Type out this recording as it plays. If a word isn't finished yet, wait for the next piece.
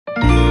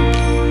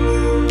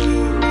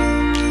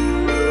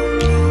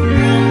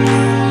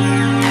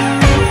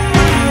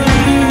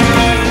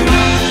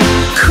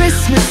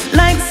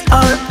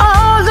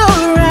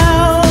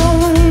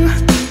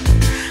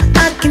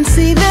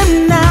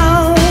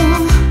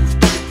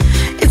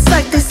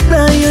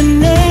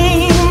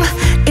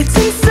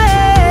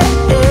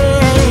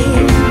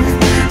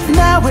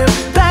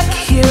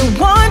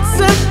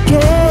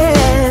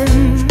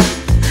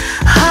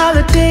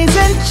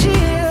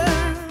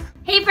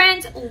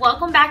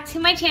back to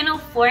my channel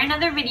for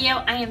another video.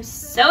 I am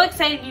so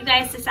excited you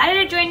guys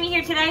decided to join me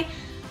here today.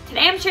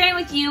 Today I'm sharing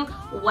with you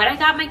what I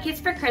got my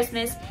kids for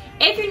Christmas.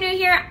 If you're new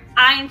here,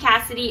 I am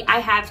Cassidy. I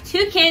have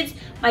 2 kids.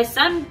 My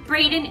son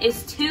Brayden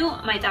is 2,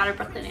 my daughter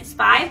Brooklyn is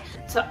 5.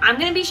 So I'm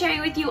gonna be sharing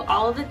with you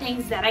all of the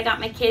things that I got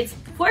my kids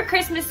for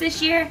Christmas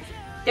this year.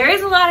 There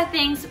is a lot of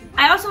things.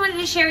 I also wanted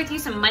to share with you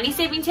some money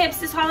saving tips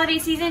this holiday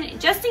season,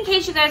 just in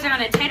case you guys are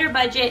on a tighter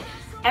budget.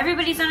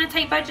 Everybody's on a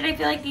tight budget, I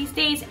feel like, these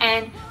days,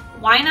 and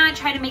why not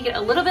try to make it a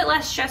little bit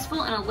less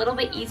stressful and a little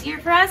bit easier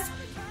for us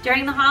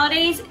during the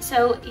holidays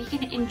so you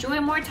can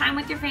enjoy more time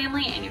with your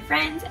family and your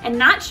friends and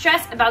not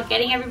stress about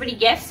getting everybody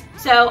gifts.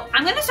 So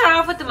I'm gonna start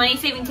off with the money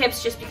saving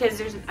tips just because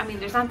there's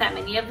not that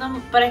many of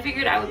them, but I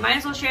figured I might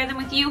as well share them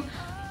with you.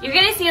 You're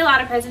gonna see a lot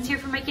of presents here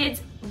for my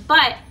kids,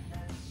 but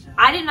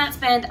I did not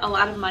spend a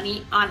lot of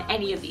money on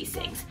any of these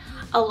things.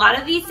 A lot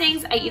of these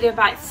things I either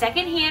bought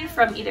secondhand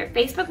from either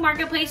Facebook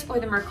Marketplace or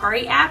the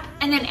Mercari app.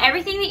 And then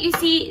everything that you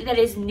see that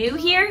is new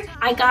here,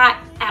 I got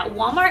at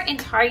Walmart and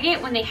Target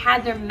when they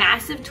had their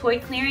massive toy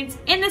clearance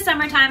in the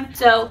summertime.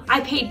 So I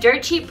paid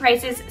dirt cheap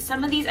prices.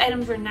 Some of these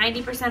items were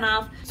 90%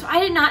 off. So I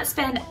did not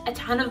spend a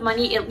ton of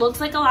money. It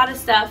looks like a lot of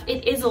stuff.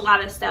 It is a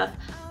lot of stuff,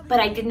 but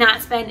I did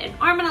not spend an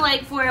arm and a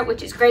leg for it,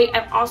 which is great.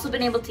 I've also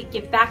been able to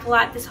give back a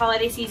lot this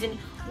holiday season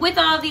with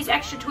all of these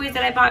extra toys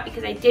that I bought,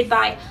 because I did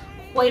buy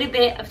quite a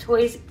bit of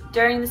toys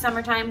during the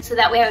summertime, so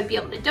that way I would be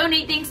able to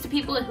donate things to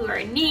people who are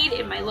in need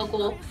in my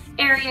local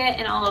area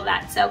and all of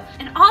that. So,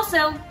 and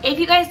also, if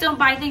you guys don't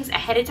buy things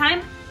ahead of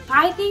time,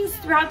 buy things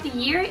throughout the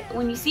year.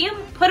 When you see them,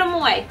 put them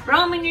away.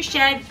 Throw them in your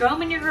shed, throw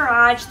them in your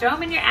garage, throw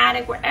them in your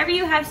attic, wherever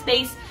you have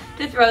space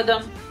to throw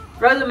them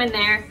in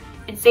there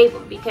and save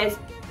them, because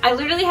I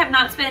literally have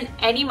not spent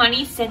any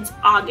money since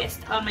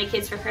August on my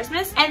kids for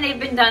Christmas, and they've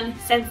been done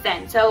since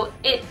then. So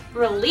it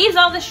relieves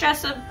all the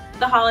stress of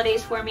the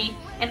holidays for me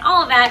and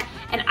all of that,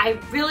 and I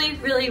really,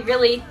 really,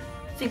 really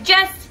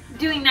suggest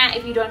doing that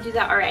if you don't do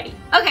that already.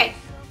 Okay,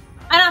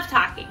 enough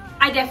talking.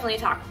 I definitely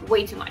talk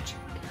way too much,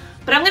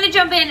 but I'm gonna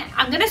jump in.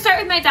 I'm gonna start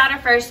with my daughter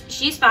first.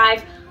 She's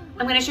 5.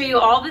 I'm gonna show you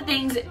all the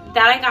things that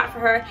I got for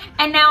her.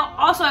 And now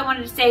also I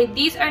wanted to say,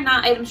 these are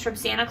not items from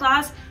Santa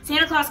Claus.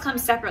 Santa Claus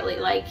comes separately.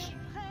 Like,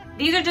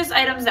 these are just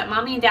items that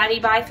mommy and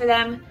daddy buy for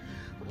them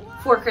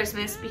for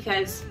Christmas,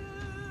 because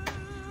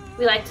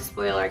we like to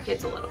spoil our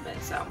kids a little bit.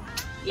 So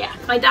yeah,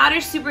 my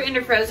daughter's super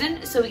into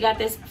Frozen, so we got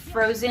this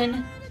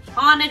Frozen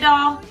Anna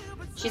doll.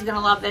 She's gonna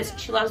love this.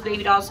 She loves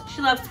baby dolls.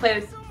 She loves to play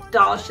with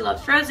dolls. She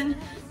loves Frozen.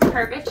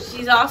 Perfect.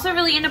 She's also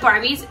really into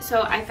Barbies,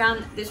 so I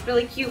found this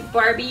really cute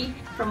Barbie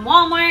from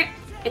Walmart.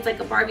 It's like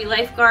a Barbie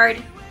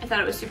lifeguard. I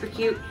thought it was super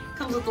cute.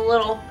 Comes with a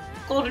little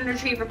golden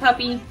retriever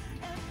puppy.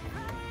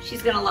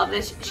 She's gonna love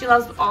this. She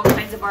loves all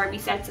kinds of Barbie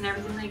sets and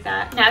everything like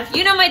that. Now, if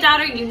you know my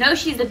daughter, you know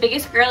she's the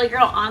biggest girly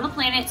girl on the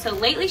planet. So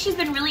lately she's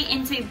been really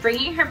into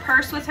bringing her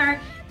purse with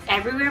her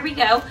everywhere we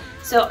go.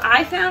 So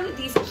I found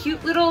these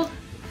cute little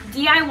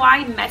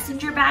DIY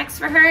messenger bags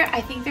for her.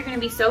 I think they're gonna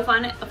be so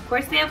fun. Of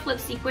course, they have flip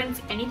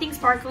sequins, anything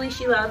sparkly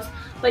she loves,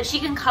 but she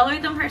can color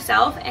them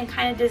herself and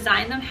kind of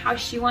design them how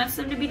she wants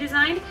them to be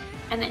designed.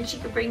 And then she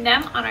could bring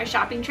them on our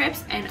shopping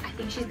trips, and I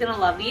think she's gonna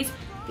love these.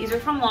 These are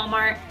from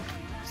Walmart.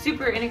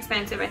 Super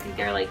inexpensive. I think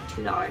they're like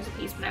 $2 a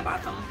piece when I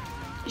bought them.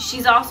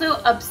 She's also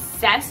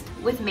obsessed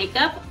with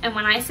makeup, and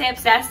when I say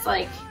obsessed,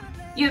 like,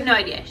 you have no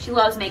idea. She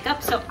loves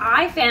makeup. So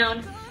I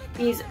found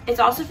these. It's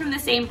also from the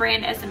same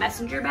brand as the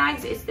messenger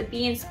bags. It's the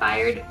Be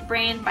Inspired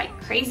brand by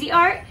Crazy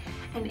Art,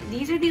 and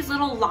these are these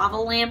little lava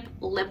lamp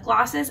lip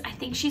glosses. I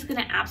think she's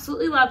gonna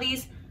absolutely love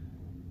these.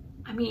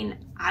 I mean,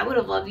 I would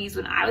have loved these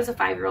when I was a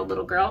 5-year-old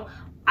little girl.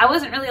 I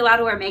wasn't really allowed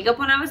to wear makeup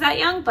when I was that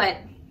young, but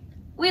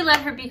we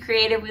let her be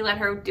creative. We let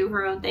her do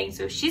her own thing.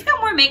 So she's got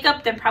more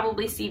makeup than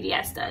probably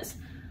CVS does.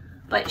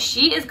 But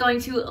she is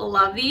going to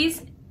love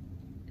these.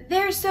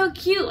 They're so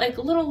cute, like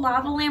little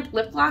lava lamp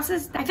lip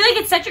glosses. I feel like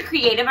it's such a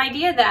creative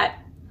idea that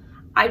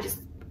I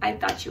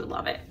thought she would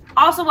love it.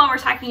 Also, while we're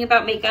talking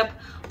about makeup,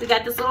 we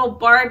got this little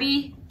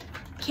Barbie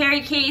carry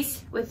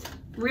case with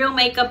real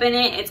makeup in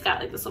it. It's got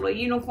like this little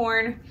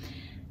unicorn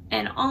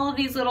and all of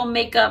these little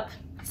makeup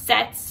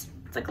sets.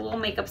 It's like a little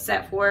makeup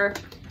set for her.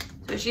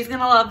 So she's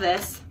gonna love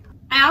this.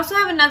 I also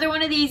have another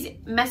one of these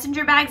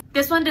messenger bags.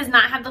 This one does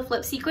not have the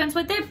flip sequence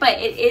with it, but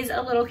it is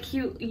a little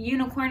cute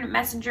unicorn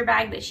messenger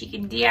bag that she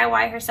can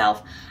DIY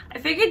herself. I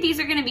figured these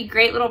are gonna be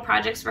great little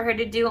projects for her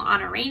to do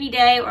on a rainy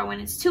day or when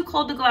it's too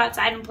cold to go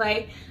outside and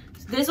play.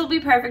 So this will be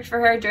perfect for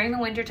her during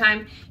the winter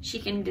time. She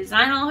can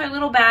design all her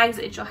little bags,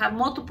 and she'll have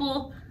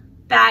multiple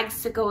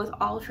bags to go with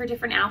all of her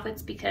different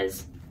outfits,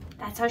 because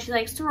that's how she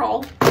likes to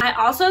roll. I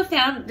also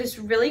found this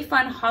really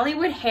fun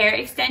Hollywood hair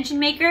extension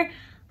maker.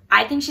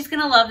 I think she's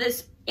gonna love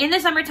this. In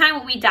the summertime,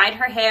 when we dyed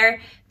her hair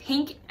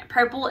pink,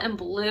 purple, and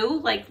blue,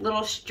 like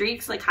little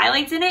streaks, like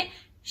highlights in it,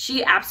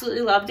 she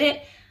absolutely loved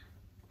it.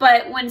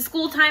 But when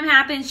school time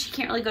happens, she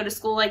can't really go to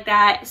school like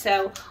that.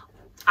 So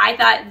I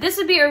thought this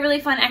would be a really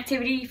fun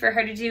activity for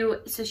her to do,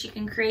 so she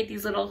can create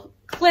these little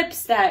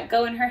clips that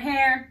go in her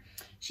hair.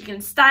 She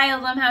can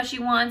style them how she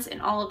wants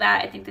and all of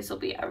that. I think this will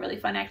be a really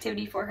fun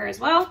activity for her as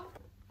well.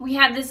 We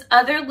have this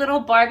other little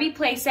Barbie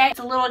playset. It's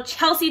a little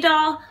Chelsea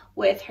doll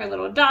with her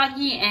little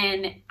doggy,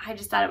 and I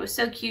just thought it was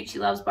so cute. She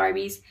loves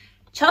Barbies.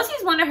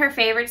 Chelsea's one of her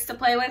favorites to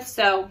play with,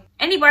 so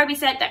any Barbie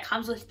set that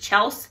comes with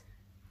Chelsea,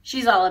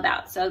 she's all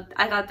about. So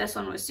I thought this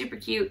one was super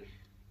cute.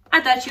 I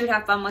thought she would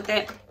have fun with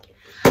it.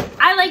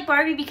 I like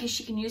Barbie because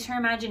she can use her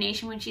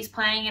imagination when she's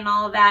playing and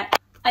all of that.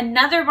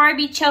 Another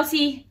Barbie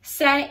Chelsea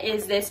set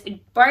is this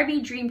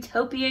Barbie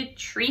Dreamtopia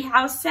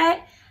treehouse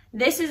set.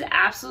 This is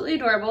absolutely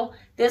adorable.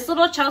 This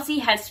little Chelsea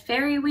has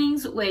fairy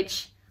wings,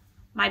 which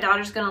my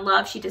daughter's gonna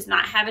love. She does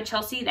not have a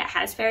Chelsea that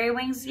has fairy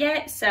wings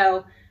yet,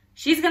 so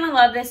she's gonna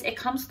love this. It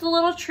comes with a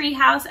little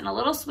treehouse and a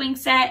little swing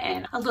set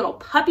and a little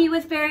puppy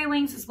with fairy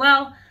wings as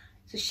well.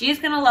 So she's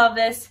gonna love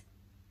this.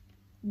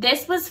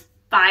 This was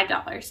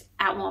 $5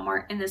 at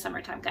Walmart in the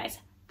summertime, guys.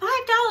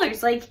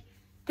 $5. Like,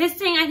 this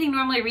thing I think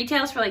normally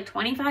retails for like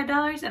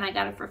 $25 and I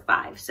got it for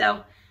 $5.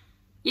 So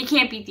you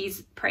can't beat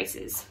these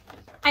prices.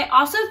 I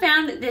also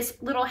found this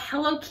little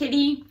Hello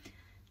Kitty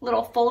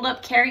little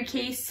fold-up carry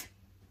case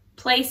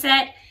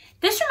playset.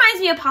 This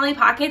reminds me of Polly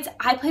Pockets.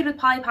 I played with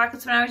Polly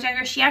Pockets when I was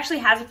younger. She actually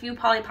has a few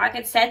Polly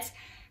Pocket sets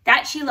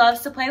that she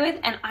loves to play with,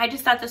 and I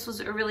just thought this was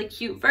a really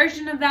cute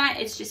version of that.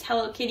 It's just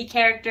Hello Kitty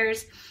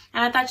characters,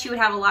 and I thought she would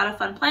have a lot of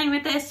fun playing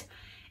with this.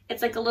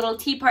 It's like a little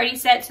tea party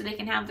set, so they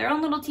can have their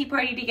own little tea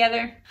party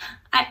together.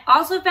 I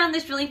also found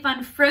this really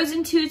fun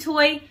Frozen 2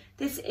 toy.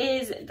 This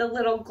is the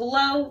little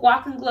glow,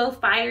 walk and glow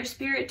fire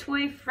spirit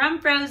toy from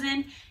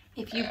Frozen.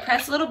 If you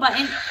press a little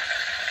button,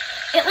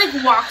 it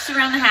like walks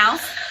around the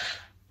house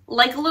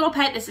like a little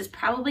pet. This is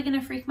probably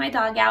gonna freak my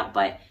dog out,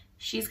 but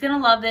she's gonna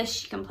love this.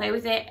 She can play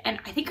with it, and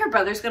I think her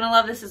brother's gonna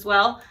love this as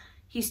well.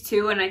 He's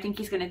 2, and I think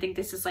he's gonna think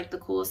this is like the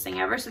coolest thing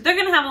ever. So they're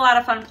gonna have a lot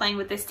of fun playing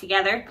with this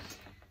together.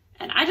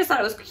 And I just thought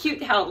it was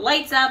cute how it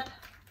lights up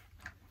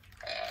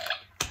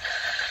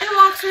and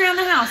walks around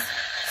the house.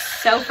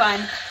 So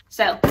fun.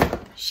 So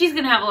she's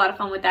gonna have a lot of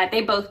fun with that.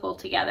 They both pull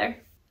together.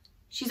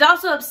 She's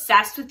also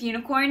obsessed with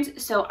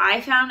unicorns, so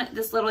I found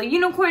this little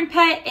unicorn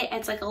pet.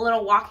 It's like a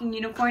little walking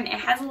unicorn. It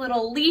has a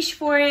little leash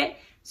for it,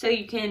 so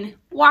you can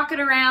walk it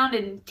around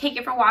and take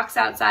it for walks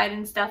outside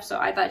and stuff. So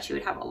I thought she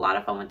would have a lot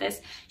of fun with this.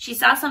 She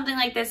saw something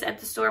like this at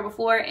the store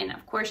before, and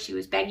of course she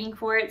was begging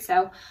for it.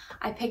 So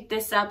I picked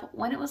this up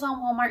when it was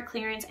on Walmart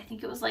clearance. I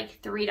think it was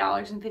like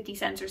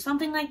 $3.50 or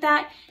something like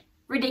that.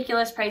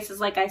 Ridiculous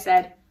prices, like I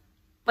said,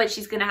 but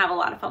she's gonna have a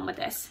lot of fun with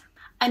this.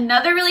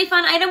 Another really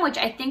fun item, which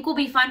I think will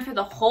be fun for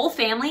the whole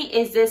family,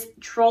 is this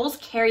Trolls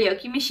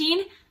karaoke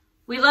machine.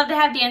 We love to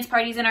have dance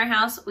parties in our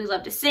house. We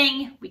love to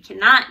sing. We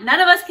cannot, none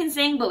of us can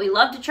sing, but we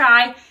love to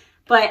try.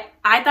 But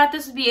I thought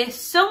this would be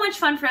so much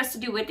fun for us to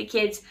do with the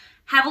kids.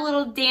 Have a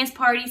little dance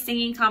party,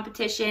 singing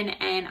competition,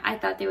 and I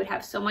thought they would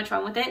have so much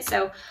fun with it.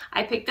 So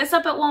I picked this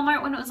up at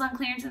Walmart when it was on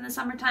clearance in the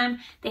summertime.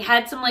 They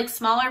had some like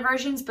smaller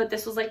versions, but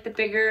this was like the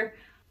bigger,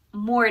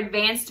 more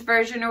advanced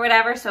version or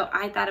whatever. So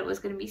I thought it was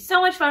going to be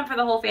so much fun for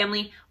the whole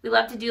family. We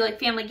love to do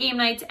like family game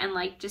nights and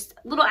like just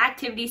little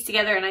activities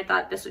together, and I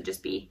thought this would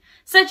just be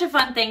such a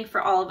fun thing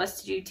for all of us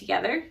to do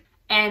together.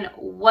 And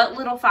what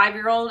little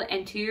 5-year-old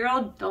and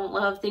 2-year-old don't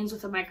love things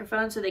with a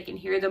microphone so they can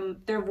hear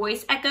their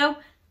voice echo?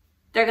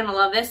 They're gonna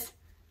love this.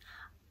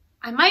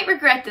 I might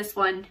regret this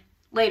one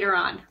later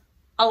on.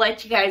 I'll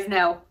let you guys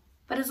know.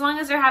 But as long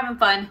as they're having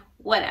fun,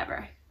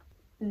 whatever.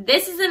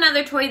 This is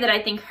another toy that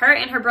I think her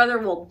and her brother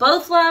will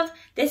both love.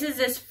 This is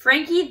this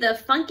Frankie the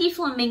Funky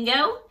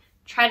Flamingo.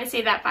 Try to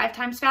say that 5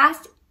 times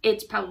fast.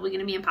 It's probably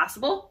gonna be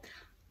impossible.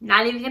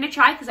 Not even gonna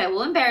try because I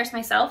will embarrass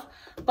myself.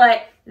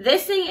 But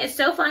this thing is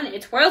so fun.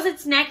 It twirls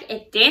its neck.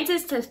 It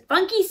dances to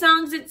funky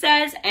songs, it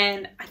says,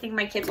 and I think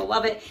my kids will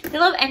love it. They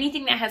love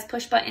anything that has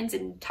push buttons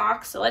and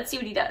talks, so let's see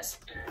what he does.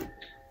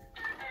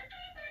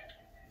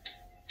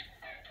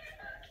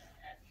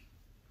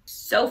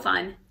 So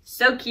fun,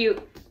 so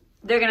cute.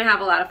 They're gonna have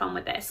a lot of fun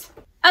with this.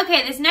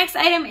 Okay, this next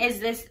item is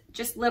this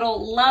just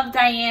little Love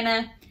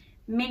Diana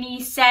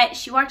mini set.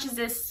 She watches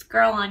this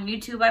girl on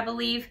YouTube, I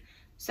believe.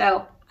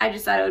 So I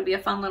just thought it would be a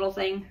fun little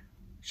thing.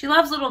 She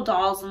loves little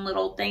dolls and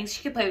little things.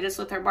 She could play with this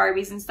with her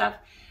Barbies and stuff.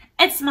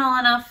 It's small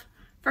enough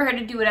for her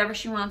to do whatever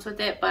she wants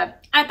with it,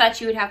 but I thought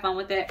she would have fun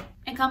with it.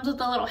 It comes with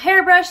a little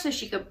hairbrush so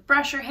she could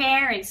brush her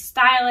hair and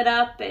style it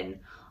up and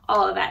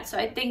all of that. So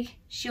I think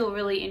she'll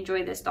really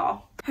enjoy this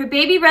doll. Her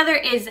baby brother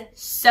is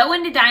so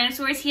into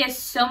dinosaurs. He has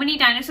so many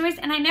dinosaurs,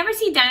 and I never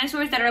see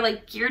dinosaurs that are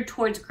like geared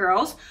towards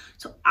girls.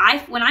 So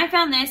when I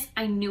found this,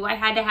 I knew I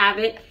had to have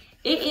it.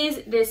 It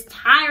is this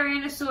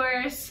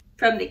Tyrannosaurus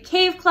from the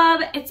Cave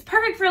Club. It's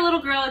perfect for a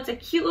little girl. It's a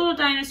cute little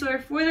dinosaur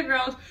for the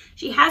girls.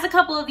 She has a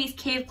couple of these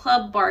Cave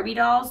Club Barbie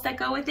dolls that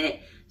go with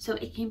it, so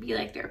it can be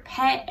like their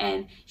pet,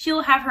 and she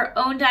will have her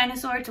own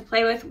dinosaur to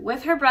play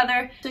with her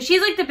brother. So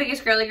she's like the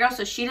biggest girly girl,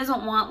 so she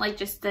doesn't want like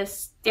just the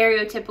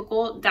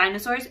stereotypical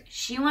dinosaurs.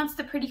 She wants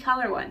the pretty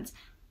color ones.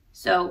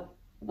 So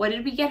what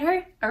did we get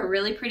her? A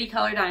really pretty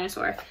color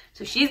dinosaur.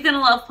 So she's gonna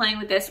love playing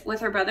with this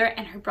with her brother,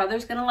 and her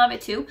brother's gonna love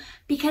it too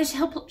because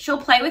she'll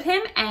play with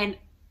him and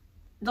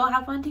they'll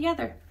have fun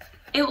together.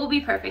 It will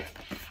be perfect.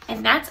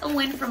 And that's a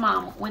win for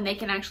mom when they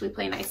can actually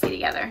play nicely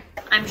together.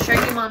 I'm sure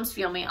you moms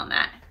feel me on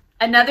that.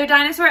 Another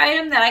dinosaur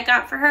item that I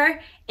got for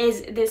her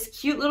is this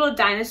cute little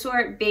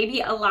dinosaur baby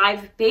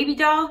alive baby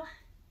doll.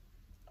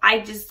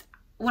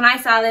 When I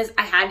saw this,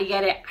 I had to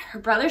get it. Her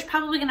brother's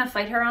probably gonna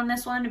fight her on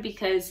this one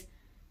because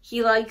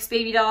he likes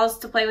baby dolls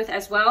to play with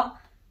as well.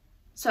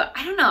 So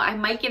I don't know, I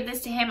might give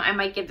this to him, I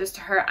might give this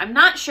to her, I'm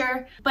not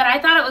sure, but I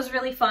thought it was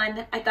really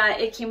fun. I thought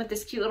it came with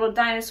this cute little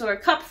dinosaur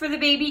cup for the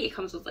baby. It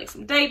comes with like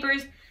some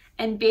diapers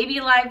and baby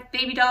alive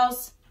baby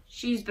dolls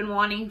she's been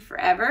wanting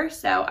forever.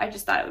 So I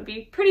just thought it would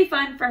be pretty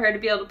fun for her to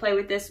be able to play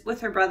with this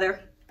with her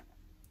brother.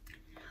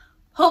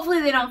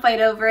 Hopefully they don't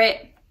fight over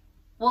it.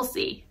 We'll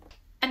see.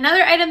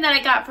 Another item that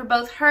I got for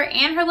both her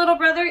and her little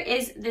brother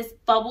is this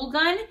bubble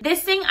gun.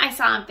 This thing I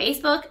saw on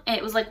Facebook, and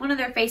it was like one of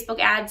their Facebook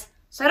ads.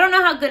 So I don't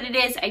know how good it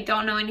is. I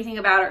don't know anything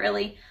about it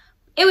really.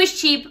 It was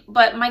cheap,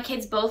 but my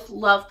kids both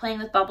love playing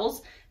with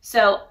bubbles.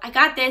 So I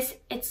got this.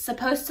 It's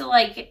supposed to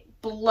like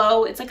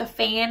blow. It's like a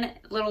fan,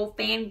 little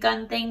fan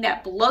gun thing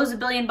that blows a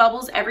billion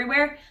bubbles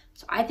everywhere.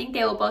 So I think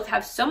they will both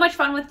have so much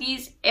fun with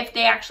these if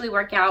they actually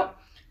work out.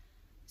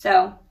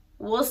 So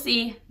we'll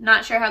see.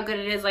 Not sure how good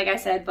it is, like I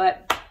said,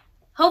 but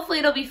hopefully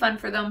it'll be fun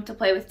for them to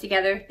play with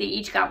together. They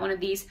each got one of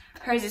these.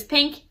 Hers is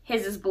pink,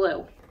 his is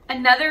blue.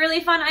 Another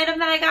really fun item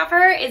that I got for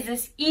her is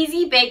this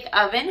easy bake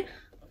oven.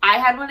 I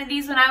had one of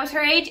these when I was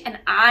her age and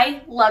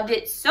I loved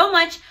it so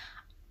much.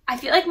 I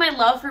feel like my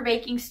love for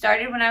baking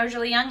started when I was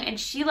really young, and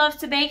she loves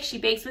to bake. She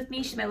bakes with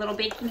me. She's my little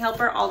baking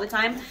helper all the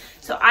time.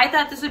 So I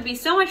thought this would be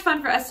so much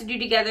fun for us to do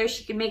together.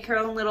 She can make her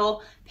own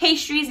little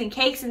pastries and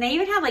cakes, and they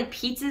even have like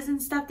pizzas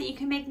and stuff that you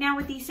can make now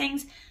with these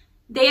things.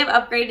 They have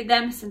upgraded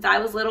them since I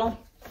was little,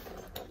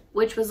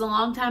 which was a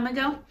long time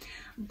ago.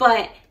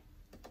 But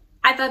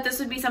I thought this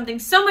would be something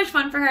so much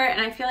fun for her, and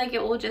I feel like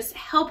it will just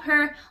help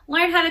her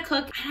learn how to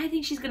cook. And I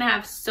think she's gonna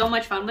have so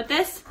much fun with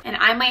this, and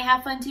I might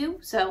have fun too,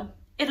 so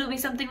it'll be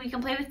something we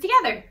can play with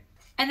together.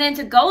 And then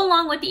to go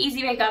along with the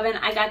Easy Bake Oven,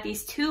 I got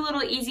these two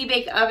little Easy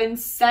Bake Oven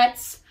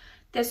sets.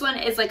 This one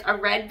is like a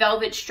red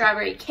velvet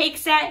strawberry cake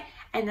set,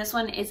 and this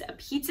one is a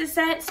pizza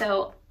set.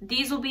 So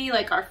these will be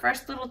like our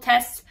first little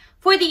tests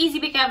for the Easy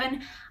Bake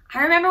Oven.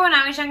 I remember when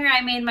I was younger,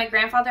 I made my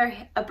grandfather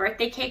a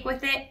birthday cake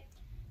with it.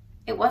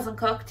 It wasn't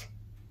cooked.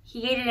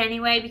 He ate it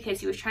anyway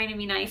because he was trying to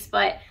be nice,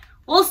 but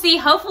we'll see.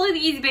 Hopefully the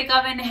Easy Bake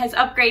Oven has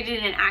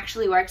upgraded and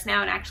actually works now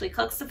and actually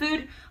cooks the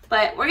food.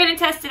 But we're gonna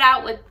test it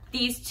out with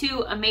these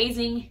two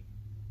amazing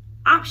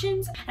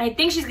options. And I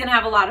think she's gonna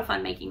have a lot of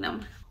fun making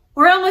them.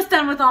 We're almost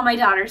done with all my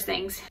daughter's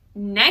things.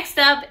 Next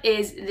up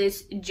is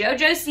this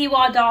JoJo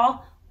Siwa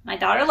doll. My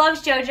daughter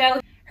loves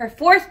JoJo. Her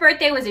 4th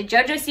birthday was a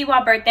JoJo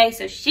Siwa birthday,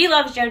 so she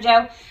loves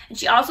JoJo. And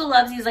she also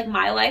loves these like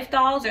My Life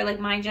dolls, or like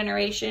My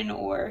Generation,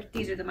 or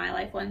these are the My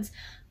Life ones.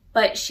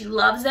 But she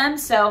loves them,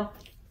 so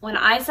when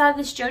I saw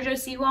this JoJo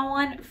Siwa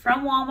one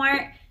from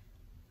Walmart,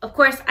 of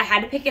course, I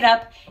had to pick it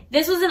up.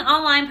 This was an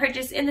online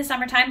purchase in the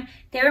summertime.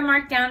 They were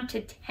marked down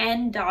to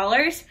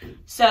 $10.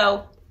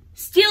 So,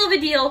 steal of a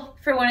deal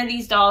for one of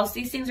these dolls.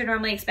 These things are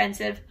normally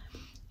expensive.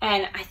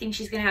 And I think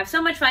she's going to have so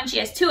much fun. She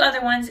has 2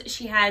 other ones.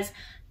 She has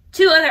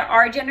 2 other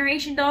Our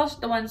Generation dolls,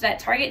 the ones that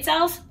Target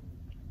sells.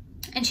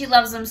 And she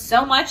loves them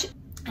so much.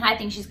 And I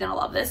think she's going to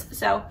love this.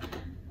 So,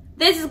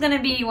 this is going to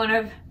be one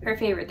of her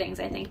favorite things,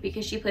 I think,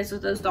 because she plays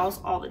with those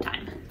dolls all the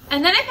time.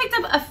 And then I picked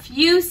up a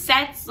few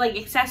sets, like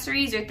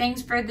accessories or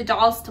things for the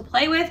dolls to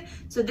play with.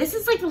 So this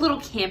is like a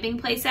little camping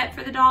play set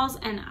for the dolls,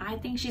 and I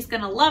think she's going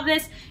to love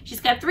this.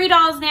 She's got 3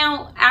 dolls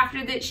now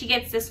after that she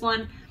gets this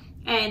one,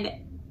 and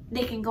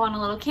they can go on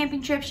a little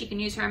camping trip. She can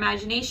use her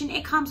imagination.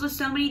 It comes with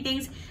so many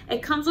things.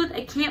 It comes with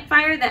a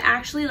campfire that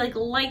actually like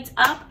lights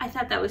up. I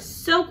thought that was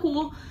so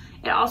cool.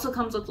 It also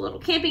comes with a little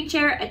camping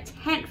chair, a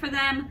tent for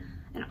them,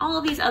 and all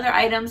of these other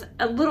items.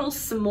 A little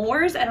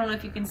s'mores. I don't know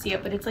if you can see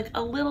it, but it's like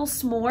a little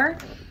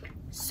s'more.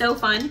 So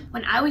fun.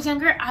 When I was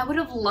younger, I would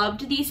have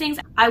loved these things.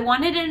 I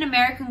wanted an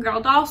American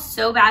Girl doll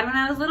so bad when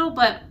I was little,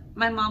 but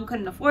my mom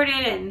couldn't afford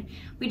it, and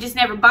we just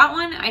never bought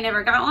one. I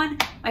never got one.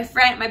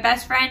 My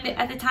best friend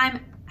at the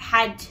time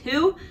had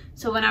 2,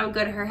 so when I would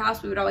go to her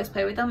house, we would always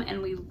play with them,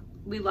 and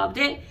we loved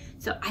it.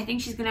 So I think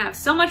she's gonna have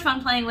so much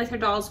fun playing with her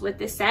dolls with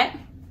this set.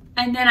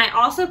 And then I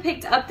also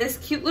picked up this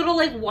cute little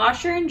like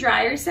washer and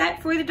dryer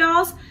set for the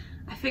dolls.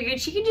 I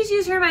figured she can just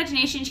use her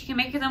imagination. She can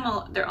make them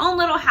their own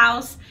little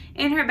house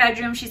in her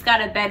bedroom. She's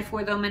got a bed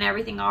for them and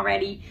everything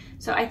already.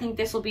 So I think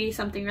this will be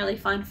something really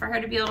fun for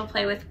her to be able to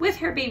play with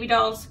her baby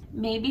dolls.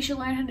 Maybe she'll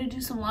learn how to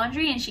do some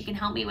laundry and she can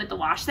help me with the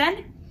wash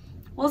then.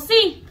 We'll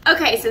see.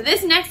 Okay, so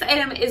this next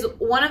item is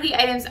one of the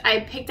items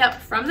I picked up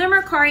from the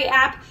Mercari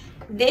app.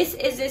 This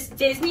is this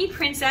Disney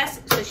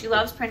princess. So she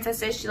loves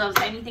princesses. She loves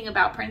anything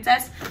about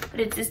princess. But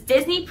it's this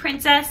Disney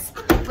princess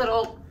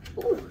little,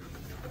 ooh,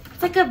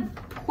 it's like a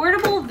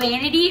portable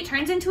vanity. It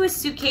turns into a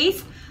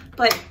suitcase.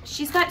 But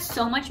she's got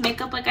so much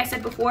makeup, like I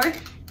said before,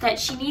 that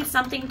she needs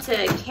something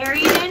to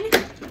carry it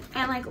in.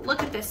 And like,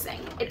 look at this thing.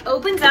 It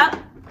opens up.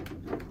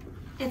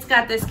 It's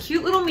got this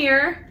cute little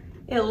mirror.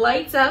 It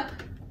lights up.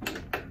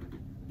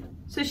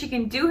 So she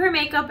can do her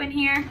makeup in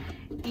here.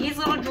 These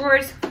little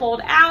drawers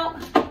fold out.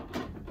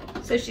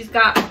 So she's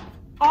got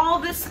all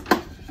this,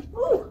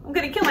 ooh, I'm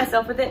gonna kill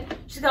myself with it.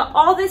 She's got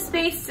all this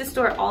space to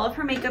store all of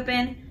her makeup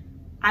in.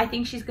 I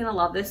think she's gonna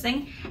love this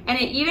thing. And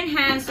it even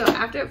has, so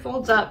after it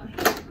folds up,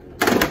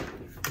 it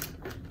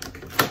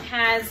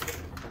has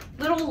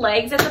little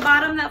legs at the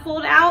bottom that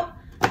fold out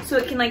so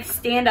it can like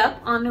stand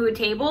up onto a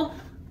table.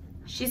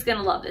 She's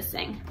gonna love this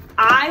thing.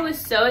 I was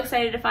so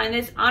excited to find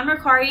this on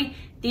Mercari.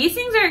 These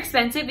things are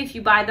expensive if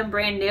you buy them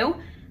brand new.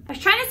 I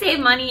was trying to save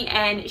money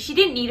and she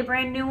didn't need a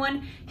brand new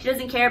one. She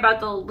doesn't care about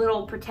the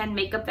little pretend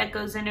makeup that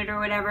goes in it or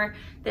whatever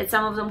that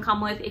some of them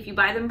come with if you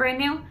buy them brand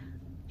new.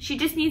 She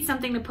just needs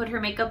something to put her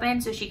makeup in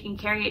so she can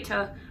carry it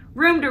to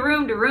room to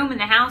room to room in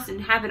the house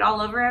and have it all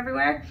over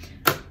everywhere.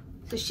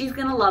 So she's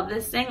gonna love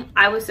this thing.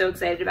 I was so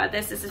excited about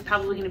this. This is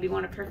probably gonna be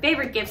one of her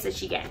favorite gifts that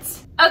she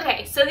gets.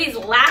 Okay, so these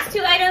last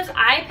two items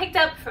I picked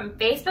up from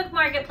Facebook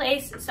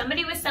Marketplace.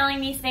 Somebody was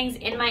selling these things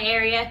in my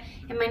area,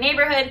 in my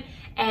neighborhood,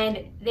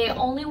 and they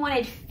only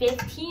wanted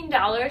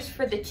 $15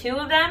 for the two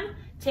of them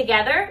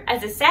together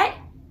as a set.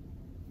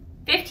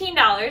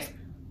 $15.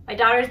 My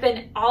daughter's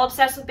been all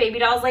obsessed with baby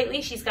dolls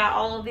lately. She's got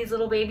all of these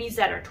little babies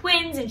that are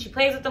twins and she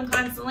plays with them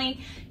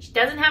constantly. She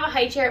doesn't have a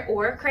high chair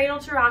or a cradle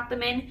to rock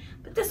them in,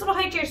 but this little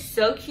high chair is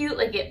so cute.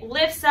 Like it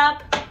lifts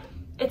up.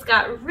 It's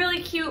got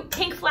really cute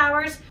pink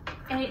flowers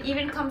and it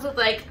even comes with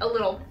like a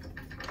little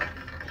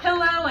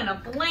pillow and a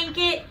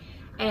blanket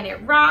and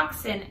it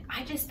rocks, and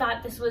I just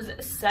thought this was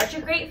such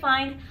a great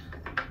find.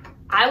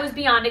 I was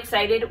beyond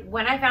excited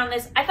when I found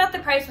this. I thought the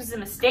price was a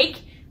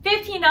mistake.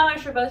 $15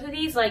 for both of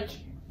these. Like,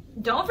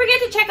 don't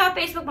forget to check out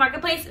Facebook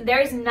Marketplace.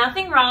 There is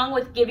nothing wrong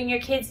with giving your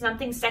kids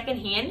something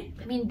secondhand.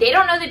 I mean, they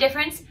don't know the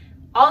difference.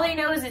 All they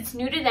know is it's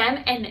new to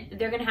them and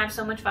they're gonna have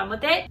so much fun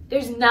with it.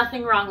 There's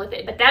nothing wrong with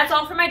it. But that's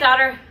all for my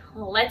daughter.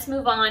 Let's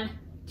move on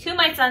to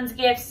my son's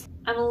gifts.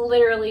 I'm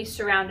literally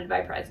surrounded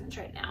by presents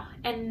right now.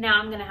 And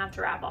now I'm gonna have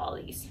to wrap all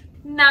these.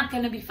 Not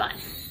gonna be fun.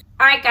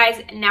 All right,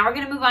 guys, now we're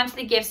gonna move on to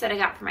the gifts that I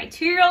got for my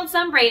 2-year-old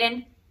son,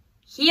 Brayden.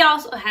 He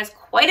also has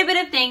quite a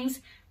bit of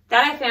things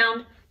that I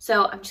found,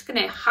 so I'm just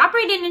gonna hop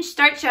right in and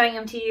start showing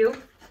them to you.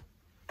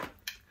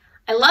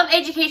 I love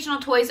educational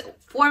toys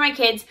for my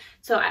kids,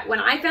 so when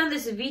I found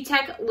this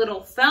VTech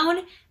little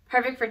phone,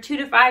 perfect for 2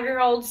 to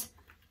 5-year-olds,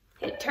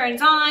 it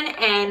turns on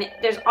and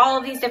there's all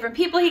of these different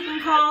people he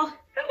can call.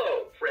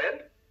 Hello,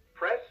 friend.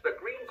 Press the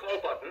green call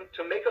button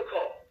to make a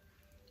call.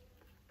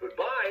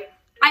 Goodbye.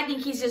 I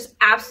think he's just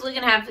absolutely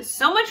gonna have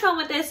so much fun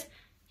with this.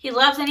 He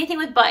loves anything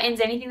with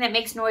buttons, anything that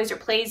makes noise or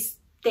plays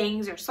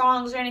things or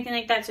songs or anything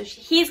like that, so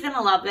he's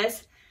gonna love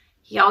this.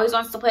 He always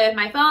wants to play with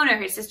my phone or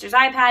his sister's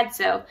iPad,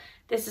 so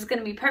this is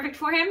gonna be perfect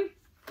for him.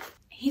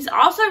 He's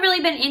also really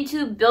been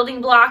into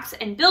building blocks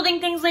and building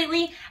things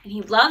lately, and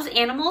he loves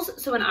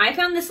animals, so when I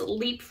found this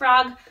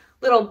Leapfrog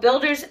little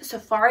Builder's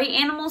Safari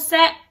animal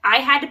set, I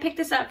had to pick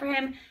this up for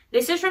him.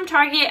 This is from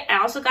Target. I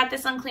also got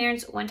this on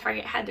clearance when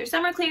Target had their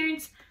summer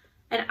clearance.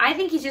 And I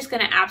think he's just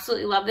gonna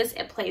absolutely love this.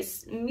 It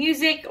plays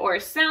music or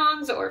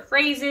songs or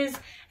phrases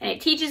and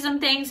it teaches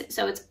him things.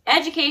 So it's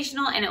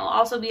educational and it will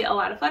also be a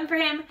lot of fun for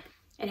him.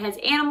 It has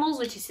animals,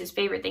 which is his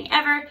favorite thing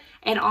ever,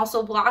 and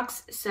also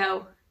blocks.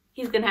 So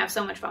he's gonna have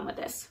so much fun with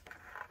this.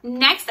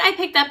 Next, I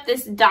picked up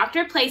this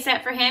Doctor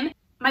playset for him.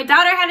 My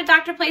daughter had a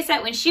Doctor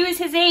playset when she was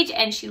his age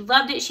and she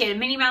loved it. She had a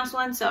Minnie Mouse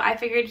one, so I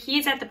figured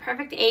he's at the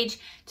perfect age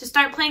to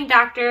start playing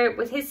Doctor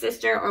with his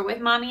sister or with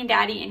mommy and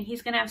daddy, and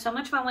he's gonna have so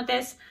much fun with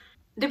this.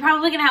 They're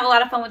probably gonna have a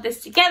lot of fun with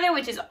this together,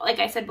 which is, like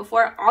I said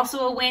before,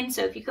 also a win.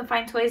 So if you can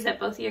find toys that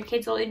both of your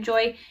kids will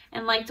enjoy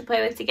and like to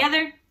play with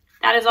together,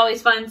 that is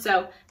always fun.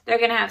 So they're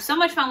gonna have so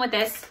much fun with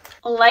this.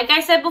 Like I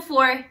said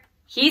before,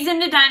 he's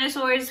into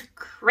dinosaurs,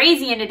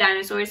 crazy into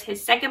dinosaurs.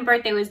 His second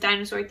birthday was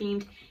dinosaur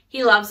themed.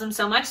 He loves them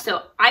so much.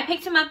 So I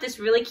picked him up this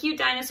really cute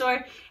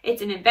dinosaur.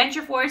 It's an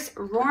Adventure Force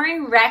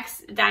Roaring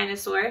Rex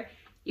dinosaur.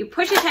 You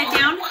push his head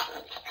down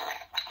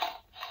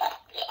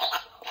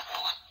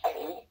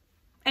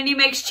and he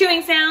makes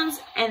chewing sounds,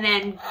 and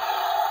then,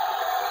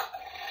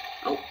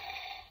 oh.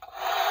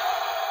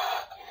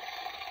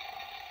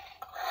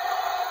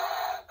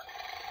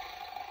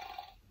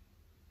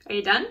 Are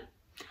you done?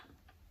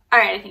 All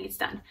right, I think it's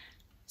done.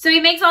 So he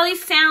makes all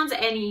these sounds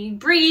and he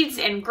breathes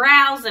and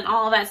growls and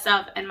all of that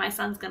stuff, and my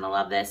son's gonna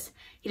love this.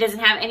 He doesn't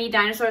have any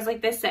dinosaurs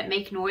like this that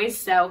make noise,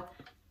 so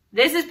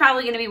this is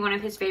probably gonna be one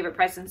of his favorite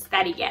presents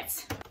that he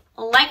gets.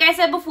 Like I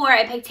said before,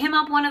 I picked him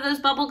up one of those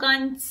bubble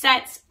gun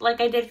sets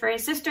like I did for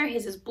his sister.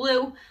 His is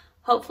blue.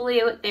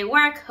 Hopefully they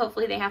work.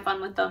 Hopefully they have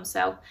fun with them.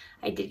 So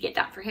I did get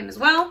that for him as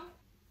well.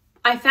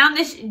 I found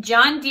this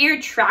John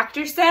Deere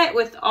tractor set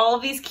with all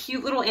of these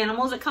cute little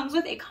animals it comes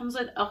with. It comes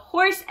with a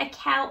horse, a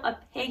cow, a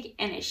pig,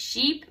 and a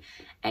sheep.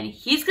 And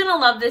he's going to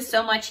love this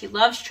so much. He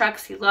loves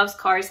trucks. He loves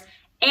cars.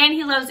 And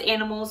he loves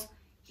animals.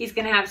 He's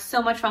going to have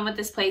so much fun with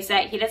this play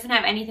set. He doesn't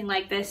have anything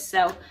like this,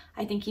 so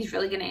I think he's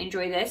really going to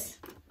enjoy this.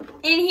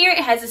 In here,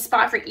 it has a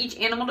spot for each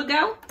animal to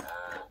go.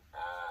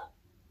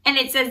 And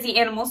it says the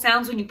animal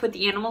sounds when you put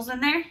the animals in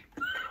there.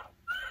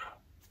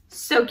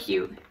 So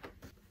cute.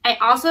 I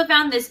also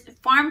found this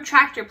farm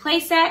tractor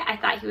playset. I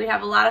thought he would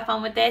have a lot of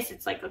fun with this.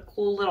 It's like a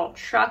cool little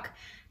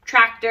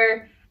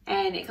tractor,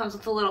 and it comes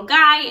with a little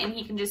guy, and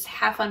he can just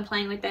have fun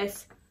playing with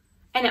this.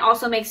 and it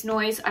also makes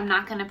noise. I'm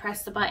not gonna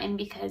press the button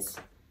because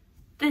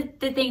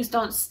the things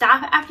don't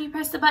stop after you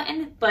press the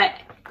button, but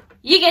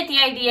you get the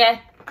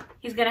idea.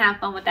 He's gonna have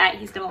fun with that.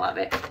 He's gonna love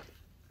it.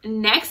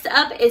 Next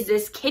up is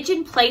this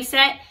kitchen play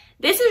set.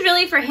 This is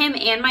really for him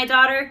and my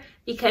daughter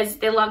because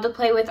they love to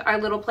play with our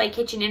little play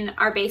kitchen in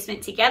our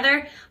basement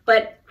together.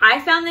 But I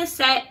found this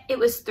set. It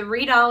was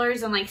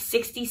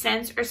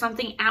 $3.60 or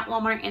something at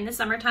Walmart in the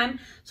summertime.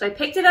 So I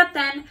picked it up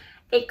then.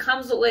 It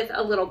comes with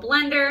a little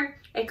blender.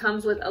 It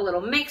comes with a little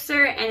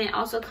mixer, and it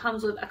also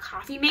comes with a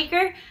coffee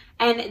maker.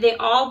 And they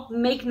all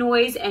make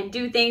noise and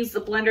do things.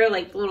 The blender,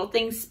 like the little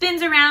thing,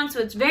 spins around, so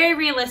it's very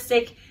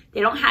realistic.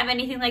 They don't have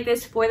anything like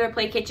this for their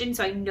play kitchen,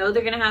 so I know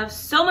they're gonna have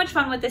so much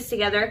fun with this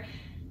together.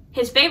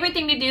 His favorite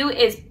thing to do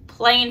is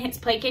play in his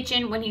play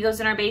kitchen when he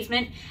goes in our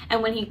basement,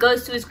 and when he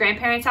goes to his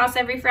grandparents' house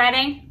every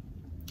Friday,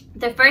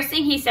 the first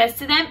thing he says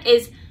to them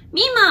is,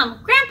 "Me,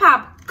 Mom,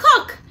 Grandpa,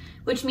 cook!"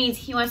 Which means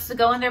he wants to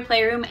go in their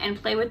playroom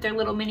and play with their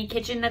little mini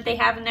kitchen that they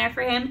have in there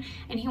for him,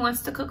 and he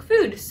wants to cook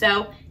food.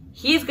 So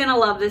he's gonna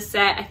love this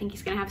set. I think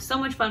he's gonna have so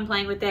much fun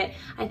playing with it.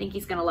 I think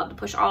he's gonna love to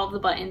push all of the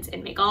buttons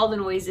and make all the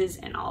noises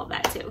and all of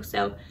that too.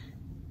 So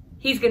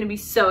he's gonna be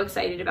so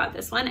excited about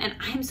this one, and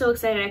I'm so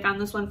excited I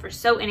found this one for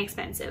so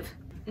inexpensive.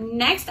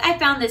 Next, I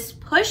found this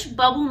push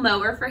bubble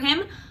mower for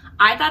him.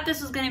 I thought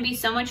this was gonna be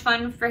so much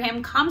fun for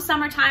him come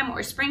summertime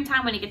or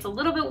springtime when it gets a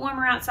little bit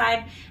warmer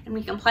outside and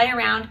we can play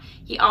around.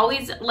 He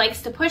always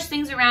likes to push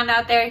things around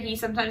out there. He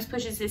sometimes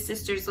pushes his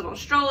sister's little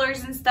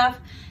strollers and stuff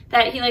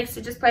that he likes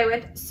to just play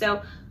with.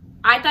 So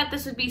I thought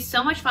this would be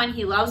so much fun.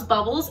 He loves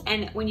bubbles,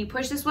 and when you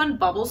push this one,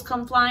 bubbles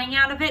come flying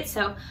out of it.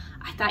 So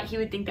I thought he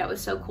would think that was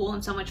so cool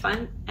and so much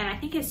fun, and I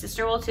think his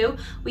sister will too.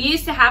 We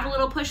used to have a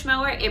little push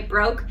mower. It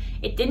broke.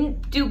 It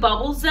didn't do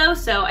bubbles though,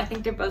 so I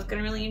think they're both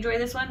gonna really enjoy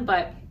this one,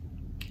 but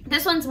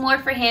this one's more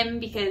for him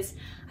because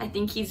I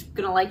think he's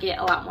gonna like it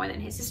a lot more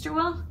than his sister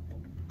will.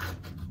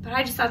 But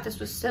I just thought this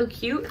was so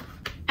cute.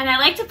 And I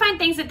like to find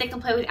things that they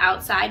can play with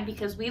outside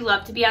because we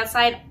love to be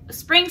outside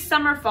spring,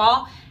 summer,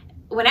 fall.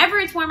 Whenever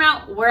it's warm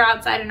out, we're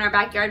outside in our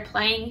backyard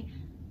playing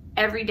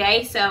every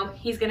day. So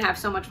he's gonna have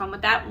so much fun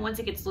with that once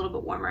it gets a little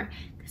bit warmer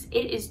because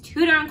it is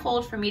too darn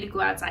cold for me to go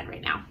outside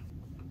right now.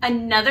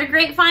 Another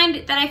great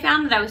find that I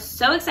found that I was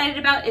so excited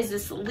about is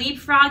this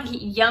Leapfrog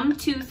Yum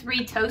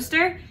 2-3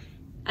 toaster.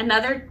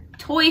 Another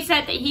toy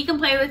set that he can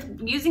play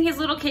with using his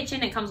little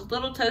kitchen. It comes with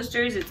little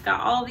toasters. It's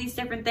got all these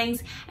different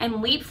things.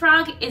 And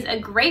Leapfrog is a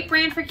great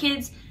brand for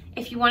kids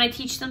if you want to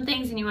teach them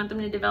things and you want them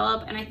to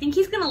develop. And I think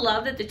he's going to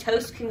love that the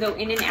toast can go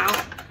in and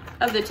out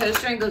of the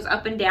toaster and goes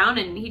up and down.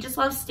 And he just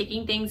loves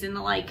sticking things in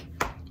the like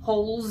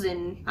holes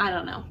and I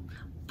don't know.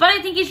 But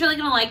I think he's really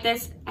going to like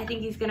this. I think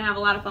he's going to have a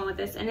lot of fun with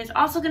this. And it's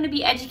also going to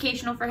be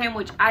educational for him,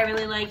 which I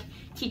really like.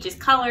 Teaches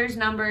colors,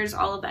 numbers,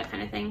 all of that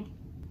kind of thing.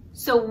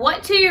 So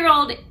what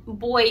 2-year-old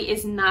boy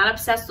is not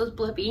obsessed with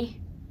Blippi?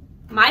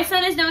 My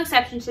son is no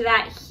exception to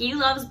that. He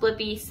loves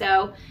Blippi,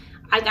 so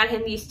I got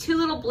him these 2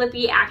 little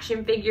Blippi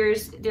action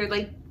figures. They're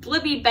like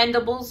Blippi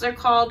Bendables, they're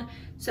called.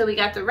 So we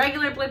got the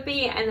regular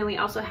Blippi, and then we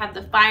also have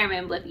the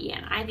Fireman Blippi,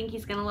 and I think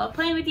he's gonna love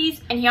playing with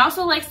these. And he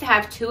also likes to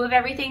have 2 of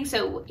everything,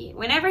 so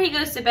whenever he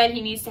goes to bed,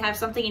 he needs to have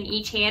something in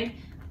each hand.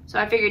 So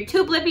I figured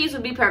 2 Blippis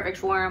would be perfect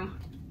for him.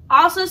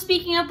 Also,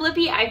 speaking of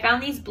Blippi, I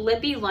found these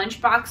Blippi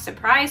Lunchbox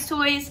surprise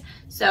toys.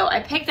 So I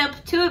picked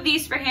up 2 of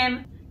these for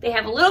him. They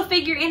have a little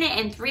figure in it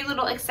and 3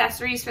 little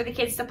accessories for the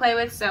kids to play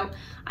with. So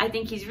I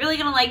think he's really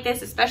gonna like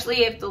this,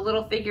 especially if the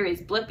little figure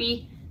is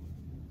Blippi.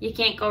 You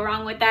can't go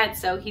wrong with that.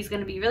 So he's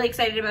gonna be really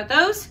excited about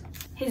those.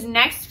 His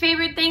next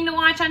favorite thing to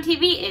watch on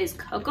TV is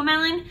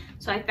Cocomelon.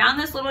 So I found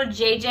this little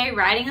JJ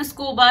riding a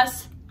school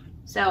bus.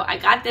 So I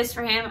got this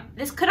for him.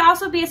 This could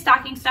also be a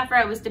stocking stuffer.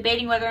 I was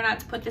debating whether or not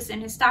to put this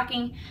in his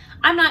stocking.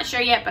 I'm not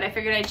sure yet, but I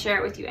figured I'd share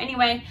it with you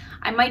anyway.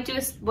 I might do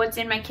a what's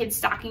in my kid's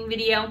stocking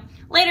video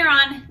later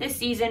on this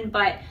season,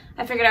 but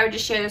I figured I would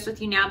just share this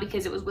with you now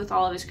because it was with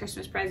all of his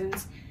Christmas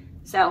presents.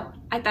 So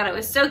I thought it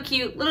was so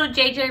cute. Little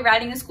JJ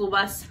riding a school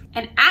bus.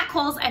 And at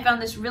Kohl's, I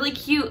found this really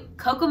cute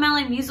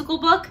Cocomelon musical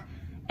book.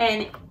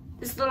 And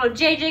this little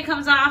JJ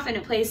comes off and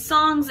it plays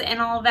songs and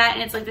all of that.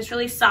 And it's like this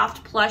really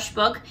soft plush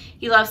book.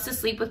 He loves to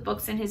sleep with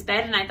books in his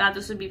bed, and I thought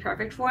this would be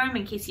perfect for him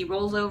in case he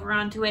rolls over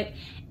onto it.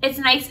 It's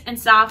nice and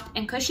soft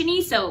and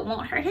cushiony, so it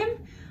won't hurt him.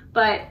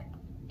 But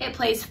it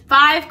plays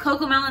 5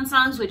 Cocomelon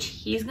songs, which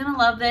he's gonna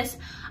love this.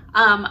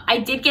 I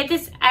did get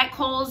this at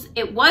Kohl's.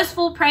 It was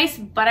full price,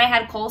 but I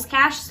had Kohl's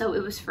cash, so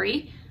it was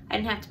free. I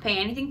didn't have to pay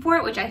anything for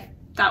it, which I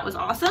thought was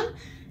awesome.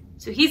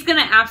 So he's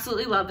gonna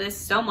absolutely love this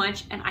so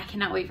much, and I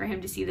cannot wait for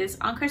him to see this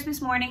on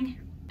Christmas morning.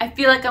 I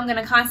feel like I'm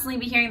gonna constantly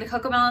be hearing the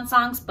Cocomelon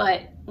songs,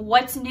 but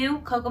what's new?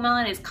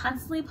 Cocomelon is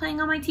constantly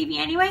playing on my TV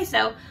anyway,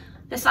 so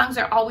the songs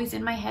are always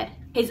in my head.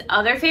 His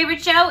other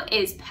favorite show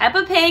is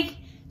Peppa Pig.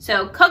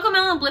 So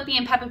Cocomelon, Blippi,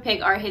 and Peppa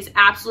Pig are his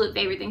absolute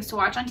favorite things to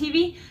watch on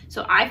TV.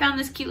 So I found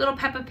this cute little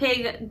Peppa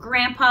Pig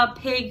Grandpa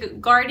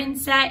Pig garden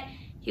set.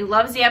 He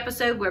loves the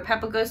episode where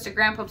Peppa goes to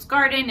Grandpa's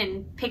garden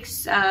and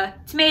picks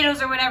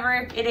tomatoes or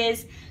whatever it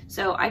is.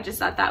 So I just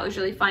thought that was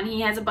really fun. He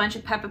has a bunch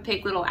of Peppa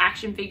Pig little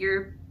action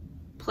figure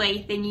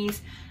play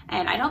thingies,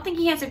 and I don't think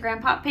he has a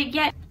grandpa pig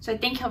yet, so I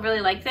think he'll really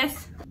like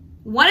this.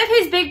 One of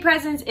his big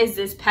presents is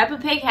this Peppa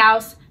Pig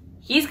house.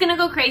 He's gonna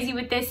go crazy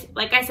with this.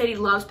 Like I said, he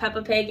loves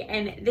Peppa Pig,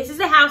 and this is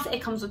a house.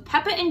 It comes with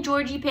Peppa and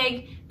Georgie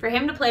Pig for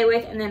him to play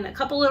with, and then a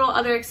couple little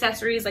other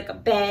accessories like a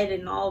bed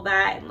and all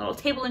that, and little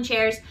table and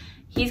chairs.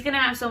 He's gonna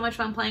have so much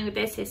fun playing with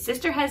this. His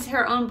sister has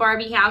her own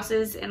Barbie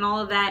houses and all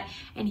of that,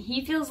 and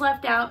he feels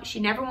left out. She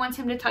never wants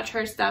him to touch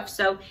her stuff,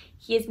 so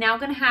he is now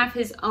gonna have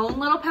his own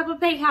little Peppa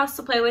Pig house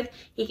to play with.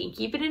 He can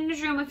keep it in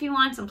his room if he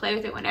wants and play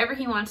with it whenever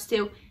he wants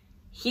to.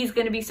 He's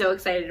gonna be so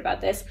excited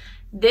about this.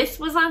 This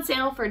was on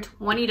sale for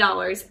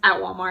 $20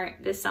 at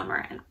Walmart this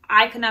summer, and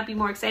I could not be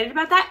more excited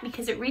about that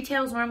because it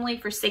retails normally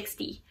for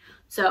 $60.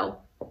 So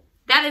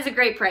that is a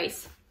great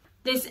price.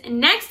 This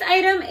next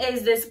item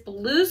is this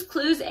Blue's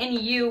Clues and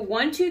You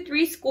 1, 2,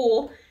 3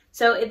 School.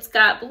 So it's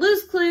got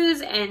Blue's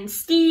Clues and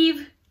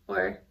Steve,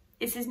 or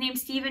is his name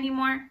Steve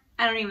anymore?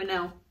 I don't even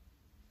know.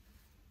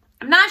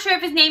 I'm not sure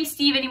if his name's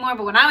Steve anymore,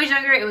 but when I was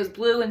younger, it was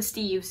Blue and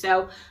Steve.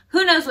 So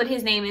who knows what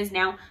his name is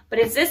now. But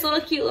it's this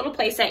little cute little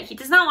playset. He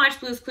does not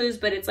watch Blue's Clues,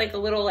 but it's like a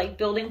little like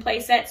building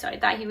playset. So I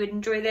thought he would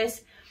enjoy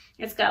this.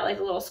 It's got like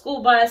a little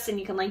school bus, and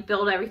you can like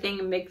build everything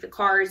and make the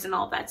cars and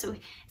all that. So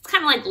it's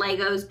kind of like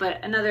Legos,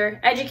 but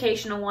another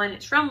educational one.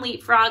 It's from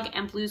Leapfrog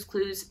and Blue's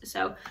Clues.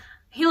 So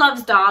he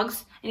loves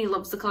dogs, and he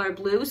loves the color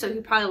blue. So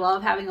he'd probably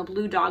love having a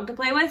blue dog to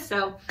play with.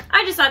 So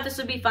I just thought this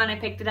would be fun. I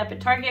picked it up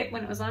at Target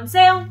when it was on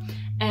sale,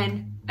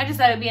 and I just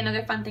thought it'd be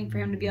another fun thing for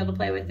him to be able to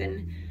play with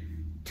and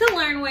to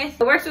learn with.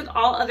 It works with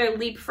all other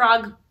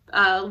Leapfrog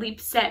Leap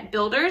set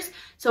builders,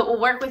 so it will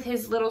work with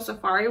his little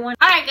safari one.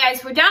 All right,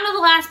 guys, we're down to the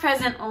last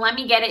present. Let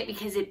me get it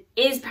because it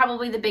is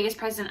probably the biggest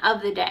present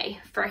of the day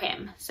for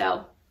him.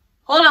 So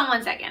hold on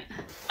one second.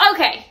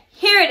 Okay,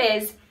 here it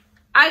is.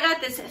 I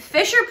got this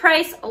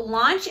Fisher-Price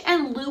Launch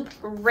and Loop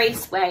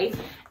Raceway,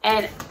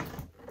 and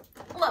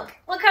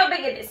look how big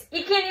it is.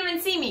 You can't even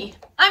see me.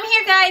 I'm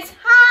here, guys.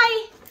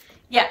 Hi.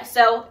 Yeah,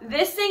 so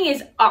this thing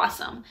is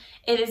awesome.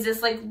 It is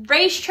this like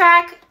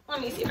racetrack.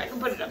 Let me see if I can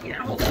put it up here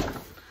and hold it.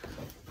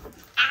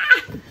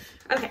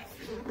 Okay,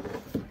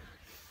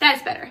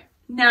 that's better.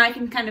 Now I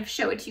can kind of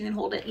show it to you and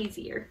hold it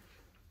easier.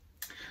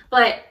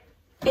 But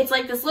it's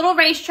like this little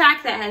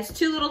racetrack that has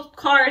two little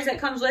cars that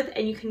comes with,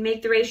 and you can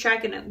make the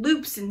racetrack, and it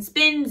loops and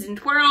spins and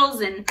twirls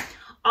and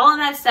all of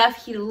that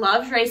stuff. He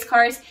loves race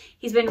cars.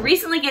 He's been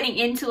recently getting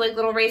into like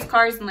little race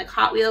cars and like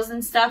Hot Wheels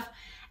and stuff.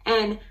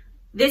 And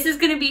this is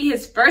going to be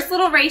his first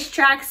little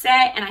racetrack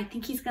set, and I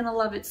think he's going to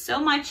love it so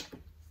much.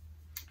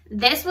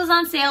 This was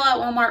on sale at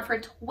Walmart for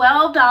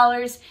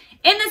 $12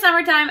 in the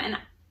summertime, and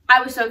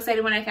I was so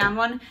excited when I found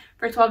one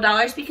for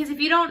 $12 because if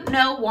you don't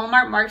know,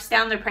 Walmart marks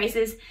down their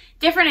prices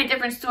different at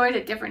different stores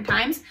at different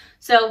times.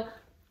 So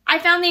I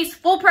found these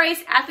full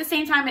price at the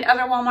same time at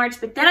other Walmarts,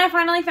 but then I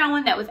finally found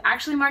one that was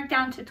actually marked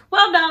down to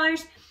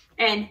 $12,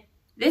 and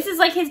this is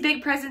like his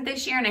big present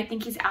this year, and I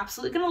think he's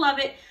absolutely going to love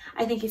it.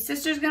 I think his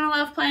sister's going to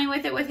love playing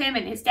with it with him,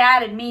 and his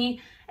dad and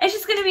me. It's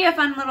just going to be a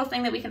fun little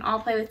thing that we can all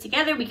play with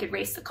together. We could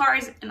race the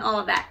cars and all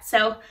of that.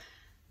 So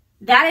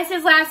that is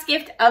his last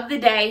gift of the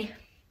day,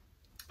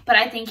 but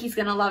I think he's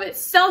going to love it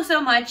so, so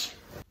much.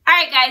 All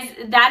right,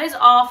 guys, that is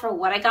all for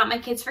what I got my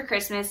kids for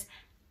Christmas.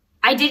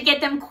 I did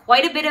get them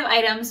quite a bit of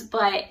items,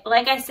 but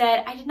like I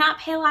said, I did not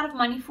pay a lot of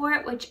money for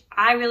it, which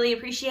I really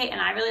appreciate and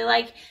I really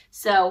like.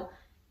 So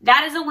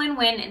that is a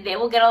win-win. They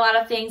will get a lot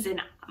of things, and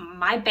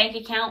my bank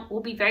account will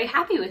be very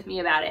happy with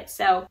me about it.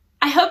 So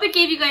I hope it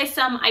gave you guys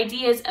some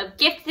ideas of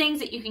gift things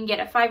that you can get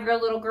a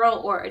 5-year-old little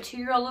girl or a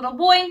 2-year-old little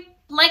boy.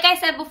 Like I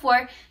said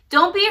before,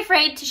 don't be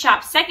afraid to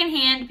shop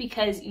secondhand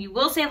because you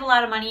will save a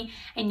lot of money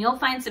and you'll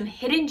find some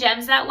hidden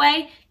gems that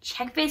way.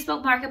 Check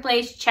Facebook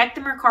Marketplace, check the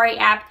Mercari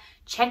app,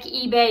 check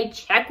eBay,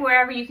 check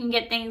wherever you can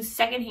get things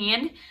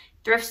secondhand,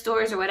 thrift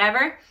stores or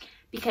whatever,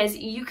 because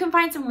you can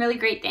find some really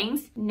great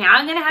things. Now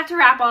I'm gonna have to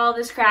wrap all of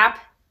this crap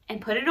and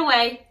put it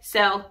away.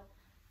 So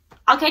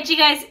I'll catch you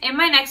guys in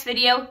my next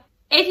video.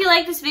 If you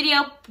like this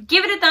video,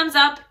 give it a thumbs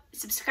up,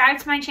 subscribe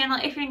to my channel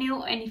if you're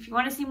new, and if you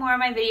want to see more of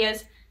my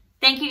videos.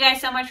 Thank you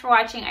guys so much for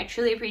watching. I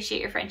truly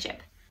appreciate your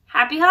friendship.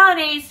 Happy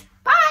holidays.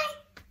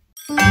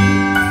 Bye.